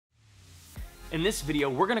In this video,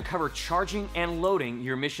 we're going to cover charging and loading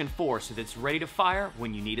your Mission 4 so that it's ready to fire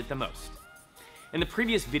when you need it the most. In the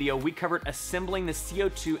previous video, we covered assembling the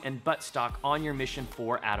CO2 and buttstock on your Mission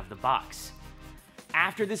 4 out of the box.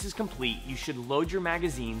 After this is complete, you should load your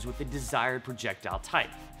magazines with the desired projectile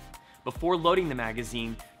type. Before loading the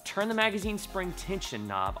magazine, turn the magazine spring tension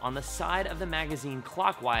knob on the side of the magazine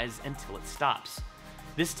clockwise until it stops.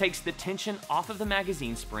 This takes the tension off of the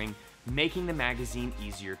magazine spring, making the magazine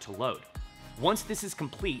easier to load. Once this is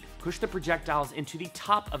complete, push the projectiles into the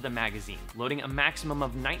top of the magazine, loading a maximum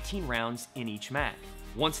of 19 rounds in each mag.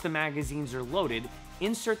 Once the magazines are loaded,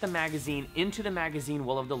 insert the magazine into the magazine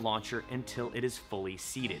well of the launcher until it is fully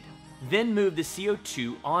seated. Then move the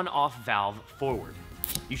CO2 on-off valve forward.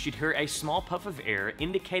 You should hear a small puff of air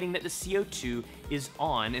indicating that the CO2 is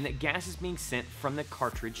on and that gas is being sent from the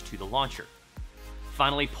cartridge to the launcher.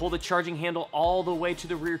 Finally, pull the charging handle all the way to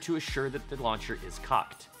the rear to assure that the launcher is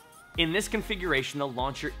cocked. In this configuration, the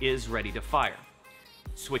launcher is ready to fire.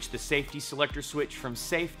 Switch the safety selector switch from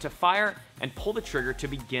safe to fire and pull the trigger to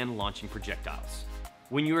begin launching projectiles.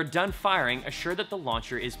 When you are done firing, assure that the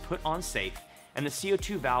launcher is put on safe and the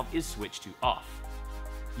CO2 valve is switched to off.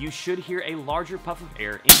 You should hear a larger puff of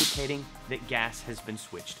air indicating that gas has been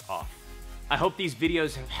switched off. I hope these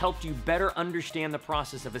videos have helped you better understand the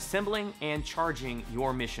process of assembling and charging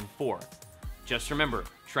your Mission 4. Just remember,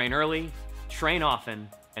 train early, train often,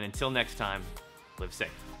 and until next time, live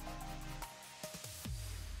safe.